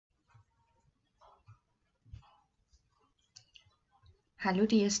Hello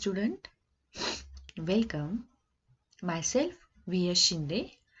dear student, welcome. Myself S.Shinde.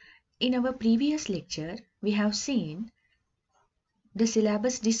 In our previous lecture, we have seen the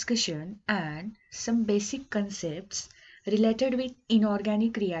syllabus discussion and some basic concepts related with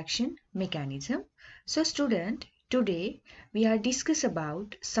inorganic reaction mechanism. So student, today we are discuss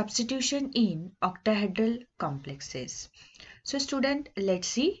about substitution in octahedral complexes. So student, let's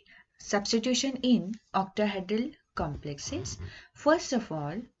see substitution in octahedral complexes. First of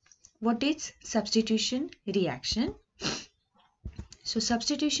all, what is substitution reaction? So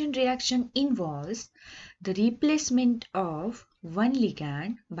substitution reaction involves the replacement of one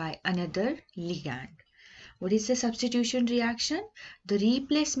ligand by another ligand. What is the substitution reaction? The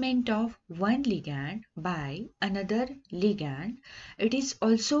replacement of one ligand by another ligand. It is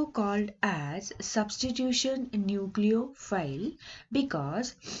also called as substitution nucleophile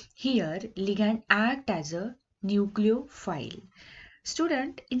because here ligand act as a nucleophile.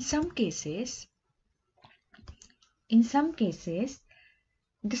 Student, in some cases,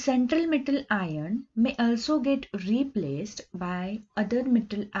 the central metal ion may also get replaced by other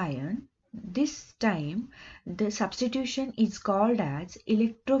metal ion. This time, the substitution is called as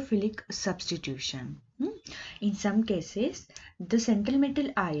electrophilic substitution. In some cases, the central metal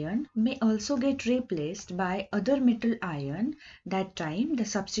ion may also get replaced by other metal ion. That time, the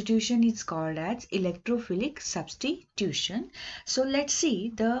substitution is called as electrophilic substitution. So let's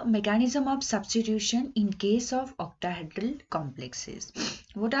see the mechanism of substitution in case of octahedral complexes.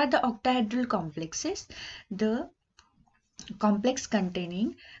 What are the octahedral complexes? The complex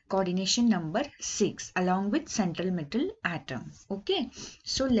containing coordination number 6 along with central metal atom. Okay,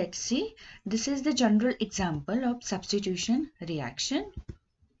 so let's see. This is the general example of substitution reaction.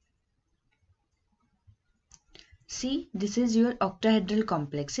 See, this is your octahedral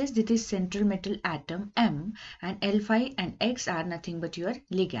complexes. This is central metal atom M, and L5 and X are nothing but your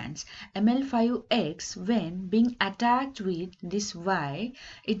ligands. Ml5X, when being attacked with this Y,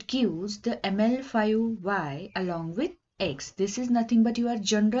 it gives the Ml5Y along with X. This is nothing but your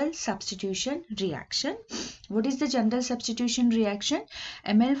general substitution reaction. What is the general substitution reaction?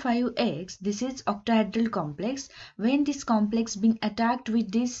 Ml5X, this is octahedral complex. When this complex being attacked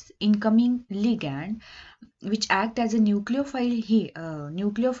with this incoming ligand, which act as a nucleophile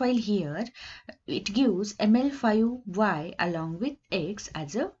here, it gives Ml5Y along with X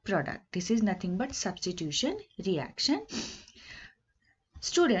as a product. This is nothing but substitution reaction.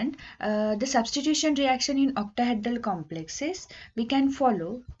 Student, the substitution reaction in octahedral complexes, we can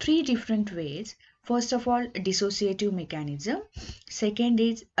follow three different ways. First of all, dissociative mechanism. Second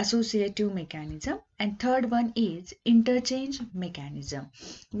is associative mechanism. And third one is interchange mechanism.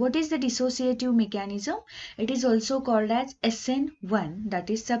 What is the dissociative mechanism? It is also called as Sn1, that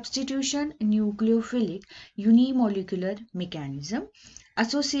is substitution nucleophilic unimolecular mechanism.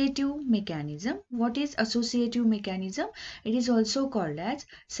 Associative mechanism. What is associative mechanism? It is also called as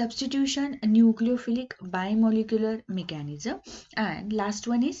substitution nucleophilic bimolecular mechanism. And last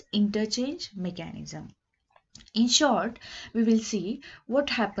one is interchange mechanism. In short, we will see what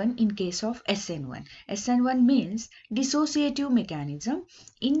happened in case of Sn1. Sn1 means dissociative mechanism.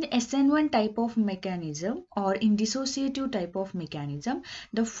 In Sn1 type of mechanism or in dissociative type of mechanism,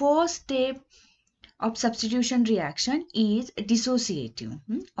 the first step of substitution reaction is dissociative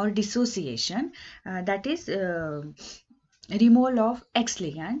or dissociation, that is removal of X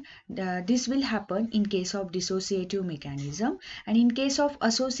ligand. This will happen in case of dissociative mechanism, and in case of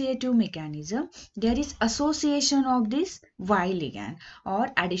associative mechanism there is association of this Y ligand or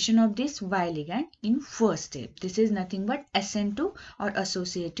addition of this Y ligand in first step. This is nothing but Sn2 or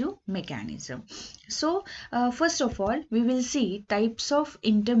associative mechanism. So first of all, we will see types of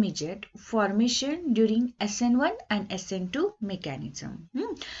intermediate formation during Sn1 and Sn2 mechanism.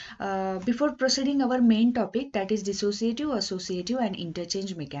 Before proceeding our main topic, that is dissociative, associative and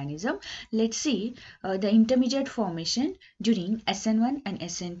interchange mechanism, let's see the intermediate formation during Sn1 and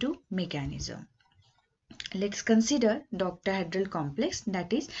Sn2 mechanism. Let's consider the octahedral complex,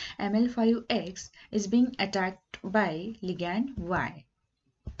 that is Ml5X is being attacked by ligand Y.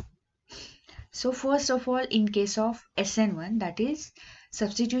 So first of all, in case of Sn1, that is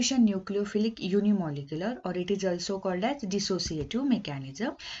substitution nucleophilic unimolecular, or it is also called as dissociative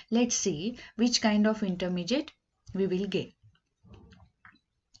mechanism. Let's see which kind of intermediate we will get.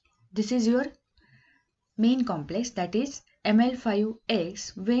 This is your main complex, that is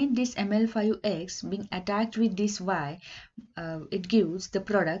Ml5X. When this Ml5X being attacked with this Y, it gives the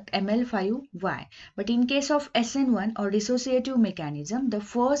product Ml5Y. But in case of Sn1 or dissociative mechanism, the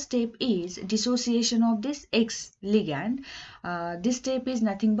first step is dissociation of this X ligand This step is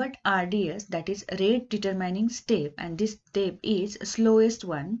nothing but RDS, that is rate determining step, and this step is slowest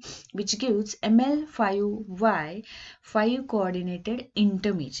one, which gives Ml5Y 5 coordinated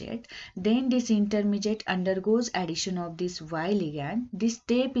intermediate. Then this intermediate undergoes addition of this Y ligand. This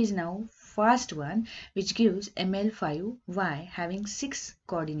step is now fast one, which gives Ml5Y having 6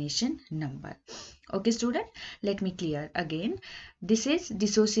 coordination number. Okay student, let me clear again. This is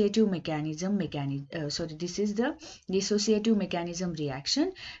dissociative mechanism. This is the dissociative mechanism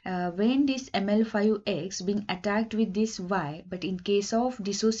reaction when this Ml5X being attacked with this Y. But in case of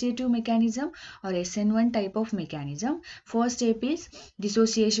dissociative mechanism or Sn1 type of mechanism, first step is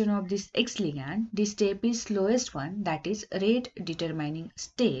dissociation of this X ligand. This step is slowest one, that is rate determining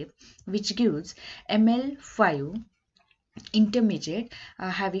step, which gives Ml5 intermediate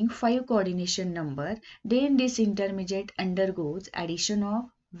having 5 coordination number. Then this intermediate undergoes addition of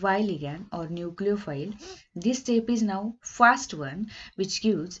Y ligand or nucleophile. This step is now fast one, which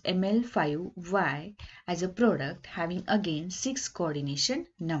gives Ml5Y as a product having again 6 coordination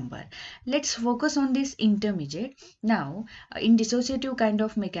number. Let's focus on this intermediate. Now in dissociative kind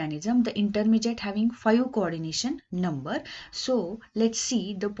of mechanism, the intermediate having 5 coordination number. So let's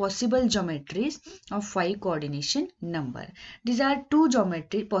see the possible geometries of 5 coordination number. These are two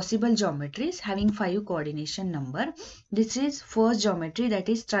possible geometries having 5 coordination number. This is first geometry, that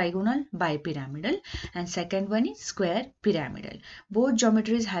is trigonal bipyramidal, and second one is square pyramidal. Both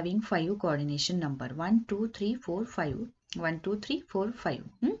geometries having 5 coordination number 1, 2, 3, 4, 5. 1, 2, 3, 4, 5.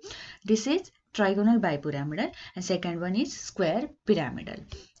 This is trigonal bipyramidal and second one is square pyramidal.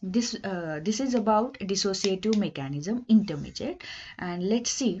 This is about dissociative mechanism intermediate. And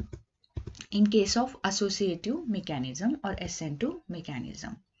let's see in case of associative mechanism or Sn2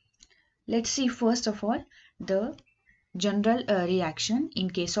 mechanism. Let's see first of all the general reaction in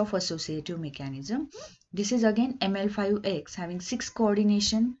case of associative mechanism. This is again Ml5X having 6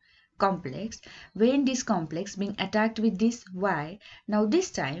 coordination complex. When this complex being attacked with this Y, now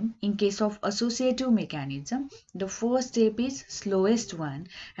this time in case of associative mechanism, the first step is slowest one,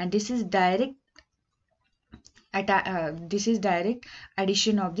 and this is direct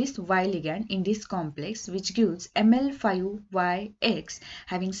addition of this Y ligand in this complex, which gives Ml5YX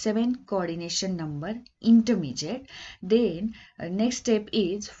having 7 coordination number intermediate. Then next step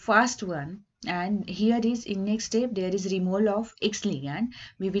is fast one, and here is in next step there is removal of X ligand.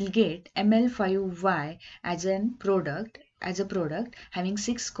 We will get Ml5Y as a product having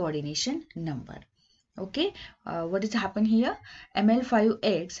 6 coordination number. Okay, what is happen here?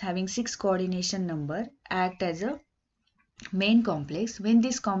 Ml5X having 6 coordination number act as a main complex. When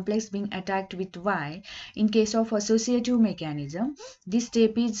this complex being attacked with Y, in case of associative mechanism, this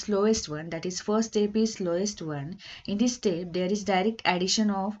step is slowest one, that is first step is slowest one. In this step there is direct addition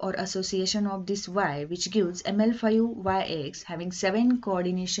of or association of this Y, which gives Ml5YX having 7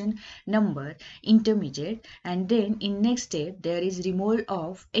 coordination number intermediate. And then in next step there is removal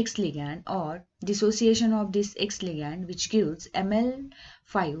of X ligand or dissociation of this X ligand, which gives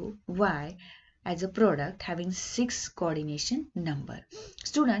Ml5Y as a product having 6 coordination number.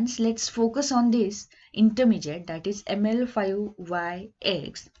 Students, let's focus on this intermediate, that is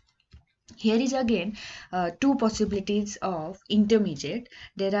Ml5YX. Here is again two possibilities of intermediate.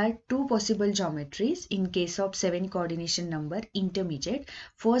 There are two possible geometries in case of 7 coordination number intermediate.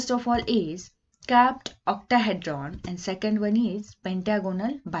 First of all is capped octahedron and second one is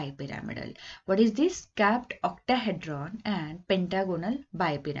pentagonal bipyramidal. What is this? Capped octahedron and pentagonal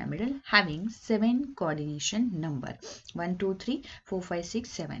bipyramidal having 7 coordination number 1, 2, 3, 4, 5, 6,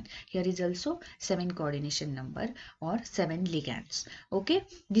 7. Here is also 7 coordination number or 7 ligands. Okay,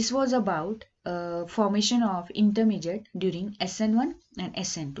 this was about formation of intermediate during Sn1 and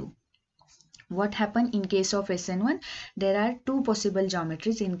Sn2. What happened in case of Sn1? There are two possible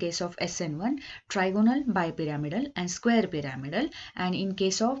geometries in case of Sn1, trigonal bipyramidal and square pyramidal. And in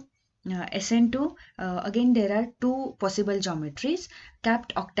case of Sn2, again there are two possible geometries,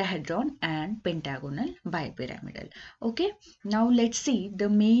 capped octahedron and pentagonal bipyramidal. Okay, now let's see the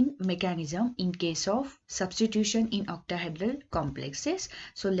main mechanism in case of substitution in octahedral complexes.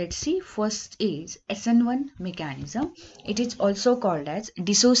 So let's see, first is Sn1 mechanism. It is also called as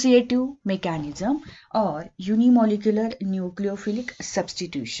dissociative mechanism or unimolecular nucleophilic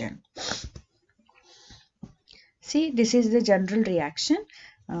substitution. See, this is the general reaction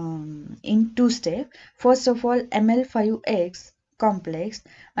in two steps. First of all, Ml5X complex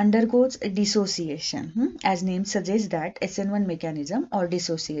undergoes dissociation, as name suggests that Sn1 mechanism or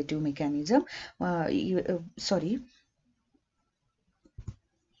dissociative mechanism.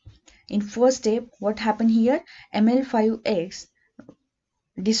 In first step, what happened here? Ml5X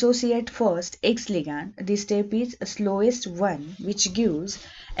dissociate first X ligand. This step is slowest one, which gives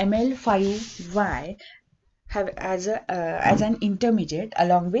Ml5Y as an intermediate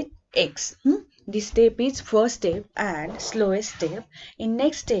along with X. This step is first step and slowest step. In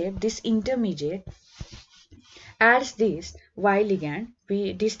next step, this intermediate adds this Y ligand.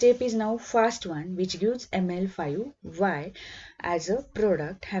 This step is now fast one, which gives Ml5Y as a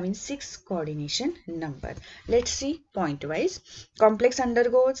product having 6 coordination number. Let's see pointwise. Complex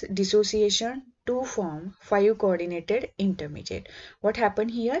undergoes dissociation to form 5 coordinated intermediate. What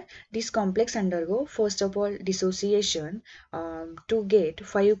happened here? This complex undergo first of all dissociation to get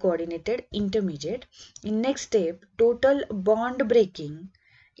 5 coordinated intermediate. In next step, total bond breaking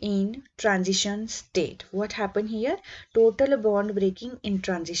in transition state. What happened here? Total bond breaking in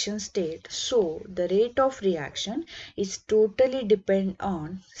transition state. So the rate of reaction is totally depend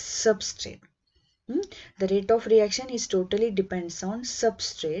on substrate. The rate of reaction is totally depends on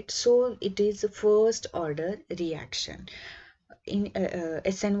substrate. So it is first order reaction. In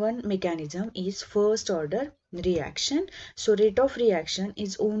Sn1 mechanism is first order reaction. So rate of reaction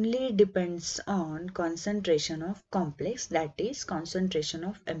is only depends on concentration of complex, that is concentration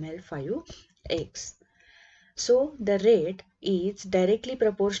of Ml5X. So the rate is directly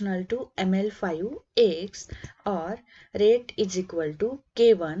proportional to Ml5X, or rate is equal to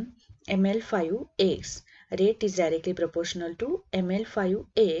K1 Ml5X. Rate is directly proportional to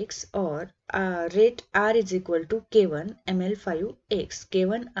Ml5X, or rate R is equal to K1 Ml5X.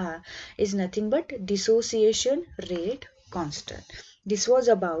 K1 R is nothing but dissociation rate constant. This was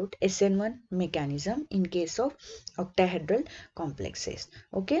about Sn1 mechanism in case of octahedral complexes.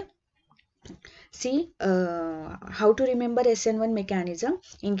 Okay. See how to remember Sn1 mechanism.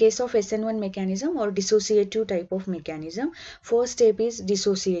 In case of Sn1 mechanism or dissociative type of mechanism, first step is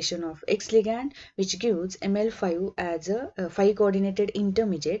dissociation of X ligand, which gives Ml5 as a 5 coordinated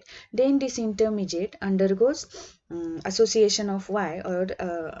intermediate. Then this intermediate undergoes association of Y, or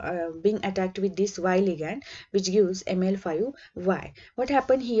being attacked with this Y ligand, which gives Ml5Y. What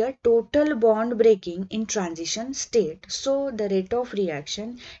happened here? Total bond breaking in transition state. So the rate of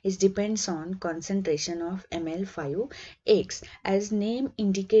reaction is depends on concentration of Ml5X. As name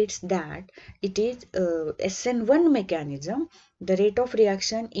indicates that it is Sn1 mechanism. The rate of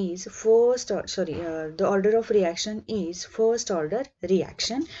reaction is the order of reaction is first order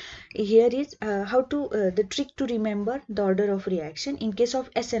reaction. Here is how to the trick to remember the order of reaction. In case of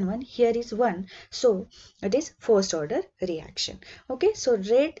Sn1, here is 1, so it is first order reaction. Okay, so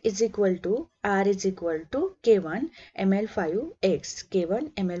rate is equal to R is equal to K1 Ml5X.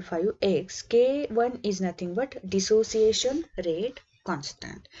 K1 Ml5X. K1 is nothing but dissociation rate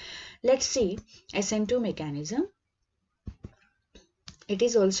constant. Let's see Sn2 mechanism. It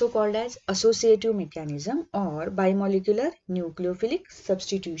is also called as associative mechanism or bimolecular nucleophilic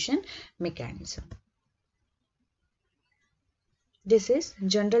substitution mechanism. This is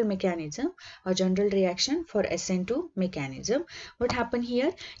general mechanism or general reaction for Sn2 mechanism. What happened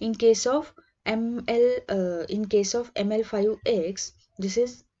here? In case of Ml5X, this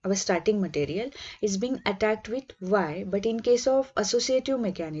is our starting material, is being attacked with Y, but in case of associative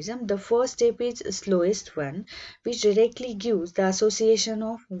mechanism, the first step is slowest one, which directly gives the association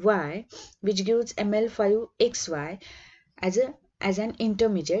of Y, which gives Ml5XY as an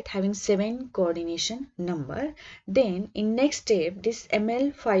intermediate having 7 coordination number. Then in next step, this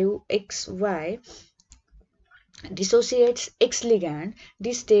Ml5XY dissociates X ligand.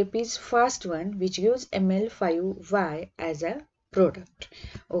 This step is fast one, which gives Ml5Y as a product.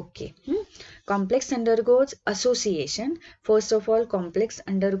 Okay. Complex undergoes association. First of all, complex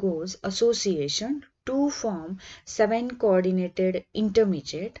undergoes association to form 7 coordinated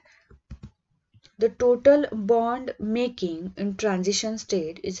intermediate. The total bond making in transition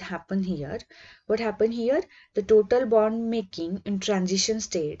state is happen here. What happened here? The total bond making in transition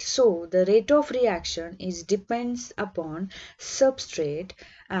state. So the rate of reaction is depends upon substrate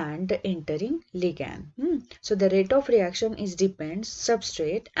and the entering ligand. So the rate of reaction is depends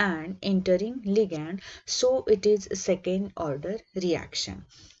substrate and entering ligand. So it is second order reaction.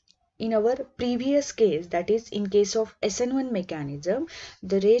 In our previous case, that is in case of Sn1 mechanism,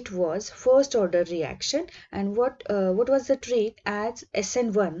 the rate was first order reaction, and what was the trick? As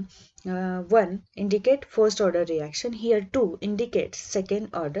Sn1 1 indicate first order reaction, here 2 indicates second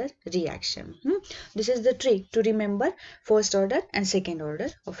order reaction. This is the trick to remember first order and second order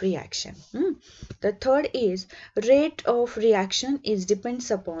of reaction. The third is rate of reaction is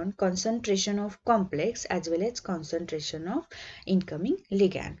depends upon concentration of complex as well as concentration of incoming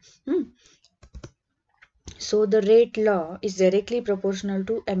ligand. So the rate law is directly proportional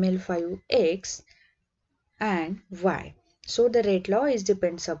to Ml5X and Y. So the rate law is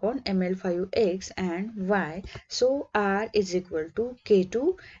depends upon ml5x and y. So R is equal to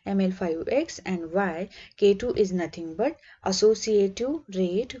K2 ml5x and y. K2 is nothing but associative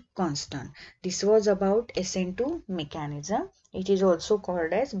rate constant. This was about Sn2 mechanism. It is also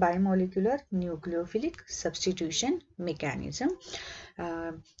called as bimolecular nucleophilic substitution mechanism.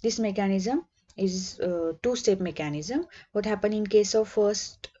 This mechanism is two-step mechanism. What happen in case of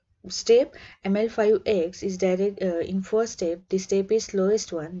first step, ml5x is direct in first step. This step is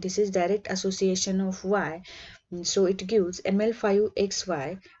slowest one. This is direct association of y. So it gives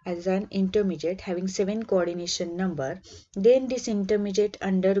ml5xy as an intermediate having 7 coordination number. Then this intermediate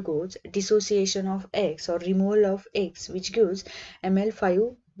undergoes dissociation of x or removal of x, which gives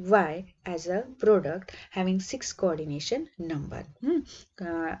ml5y as a product having 6 coordination number.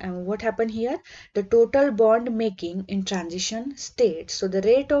 And what happened here? The total bond making in transition state. So the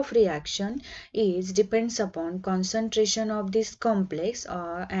rate of reaction is depends upon concentration of this complex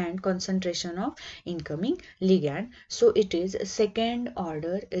and concentration of incoming ligand. So it is a second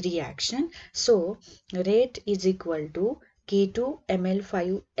order reaction. So rate is equal to K2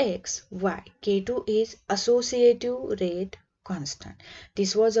 ml5xy. K2 is associative rate constant.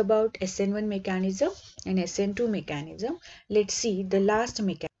 This was about Sn1 mechanism and Sn2 mechanism. Let's see the last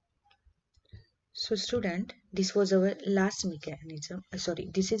mechanism. So student, this was our last mechanism.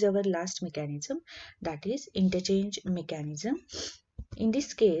 This is our last mechanism, that is interchange mechanism. In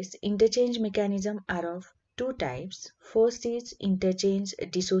this case, interchange mechanism are of two types. First is interchange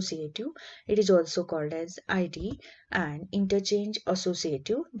dissociative. It is also called as ID, and interchange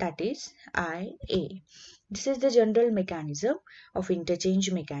associative, that is IA. This is the general mechanism of interchange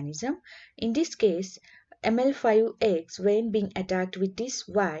mechanism. In this case, ml5x when being attacked with this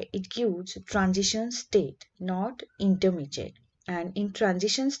y, it gives transition state, not intermediate. And in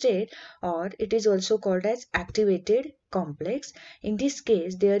transition state, or it is also called as activated complex, in this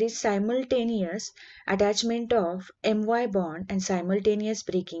case there is simultaneous attachment of my bond and simultaneous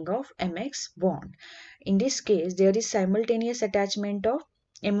breaking of mx bond. In this case there is simultaneous attachment of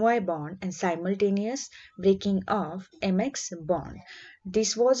my bond and simultaneous breaking of mx bond.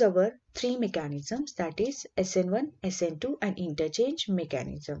 This was our three mechanisms, that is Sn1, Sn2 and interchange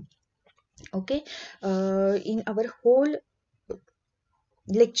mechanism. Okay, in our whole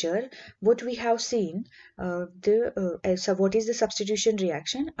lecture, what we have seen, so what is the substitution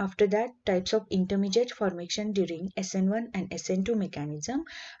reaction, after that types of intermediate formation during Sn1 and Sn2 mechanism,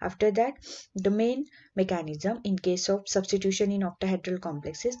 after that the main mechanism in case of substitution in octahedral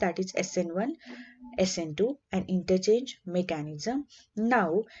complexes, that is Sn1, Sn2 and interchange mechanism.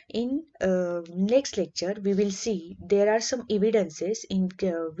 Now in next lecture we will see there are some evidences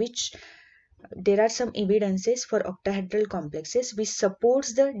for octahedral complexes which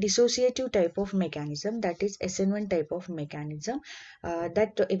supports the dissociative type of mechanism, that is Sn1 type of mechanism.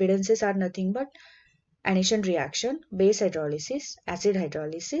 That evidences are nothing but addition reaction, base hydrolysis, acid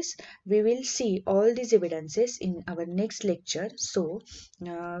hydrolysis. We will see all these evidences in our next lecture. So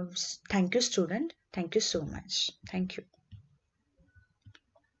thank you student, thank you so much, thank you.